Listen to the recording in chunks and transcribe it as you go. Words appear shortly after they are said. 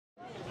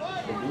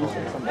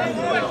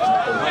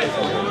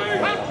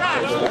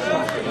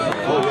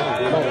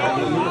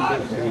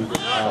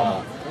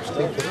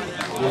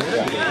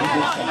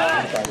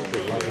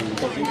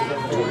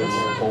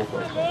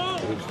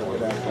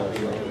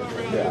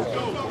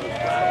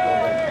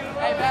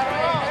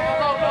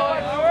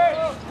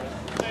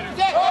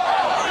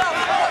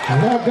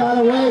That got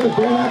away, but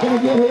they're not going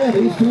to get hit.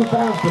 He's too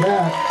fast for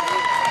that.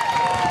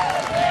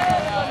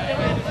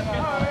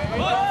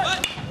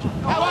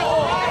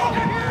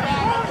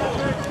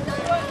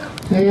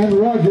 And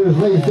Rogers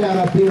lays down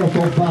a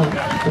beautiful bunt.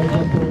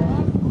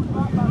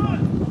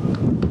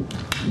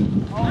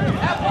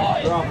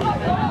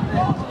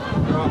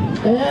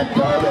 And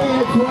Kirby,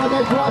 it's one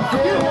that drops in,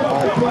 and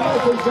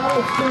Martinez is going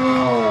to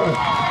score.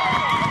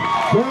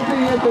 Kirby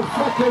at the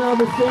second on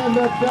the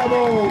stand-up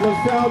double.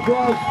 LaSalle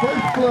draws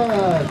first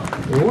blood.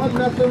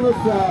 1-0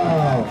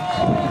 LaSalle.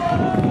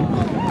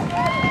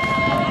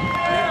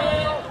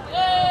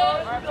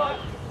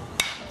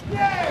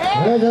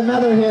 There's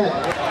another hit.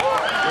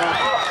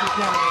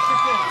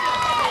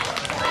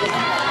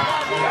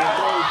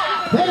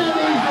 And he's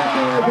in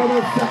there for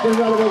the second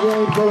run of the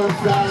game for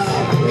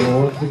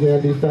LaSalle. Once again,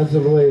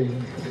 defensively,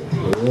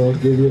 we'll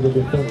give you the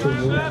defensive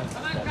win.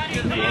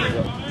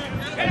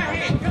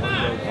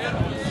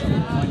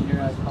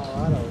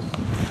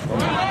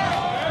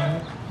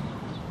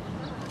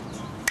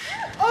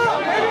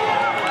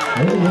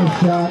 There's a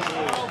shot.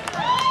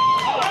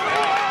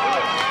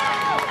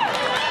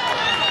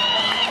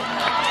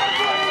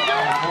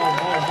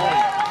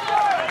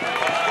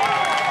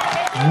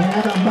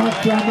 And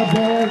Amat on the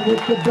board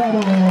with the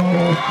double.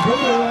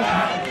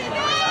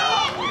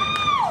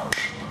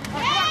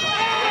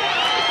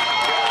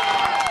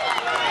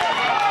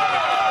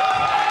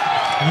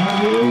 And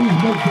Reeves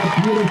makes a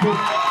beautiful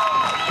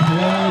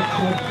play.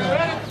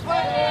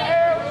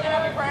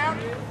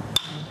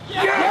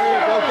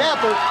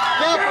 Careful.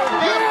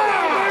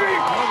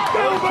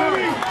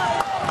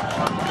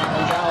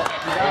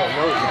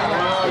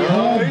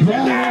 And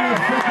Brennan at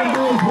second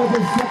base with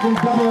his second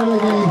double of the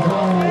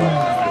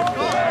game.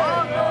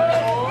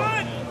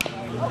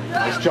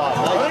 Nice job.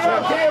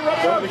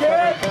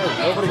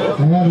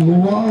 And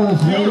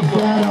Wallace lays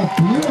down a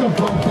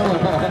beautiful play.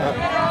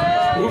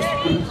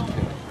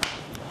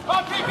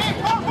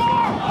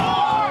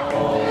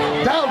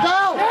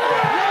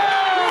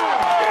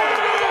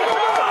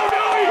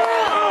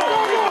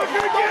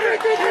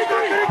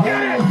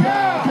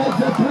 Down!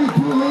 Takes a 3-2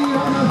 lead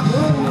on the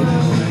third.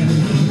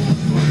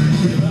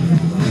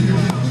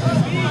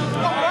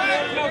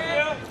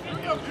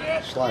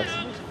 Slides.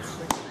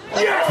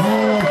 Yes!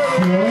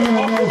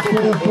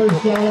 For the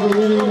first out of the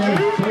inning.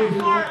 He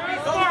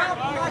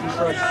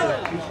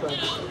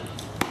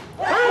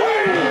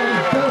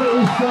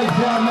strikes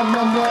out the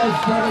Mendez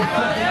for the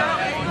second.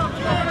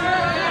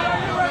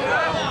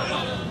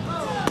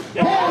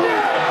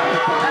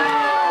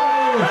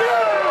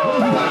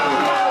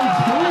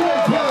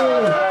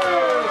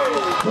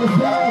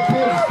 LaSalle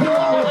takes 2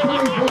 out of 3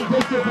 from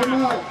Bishop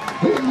Amat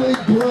in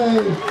league play.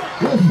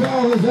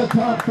 LaSalle is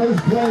atop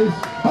first place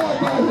all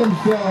by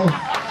himself.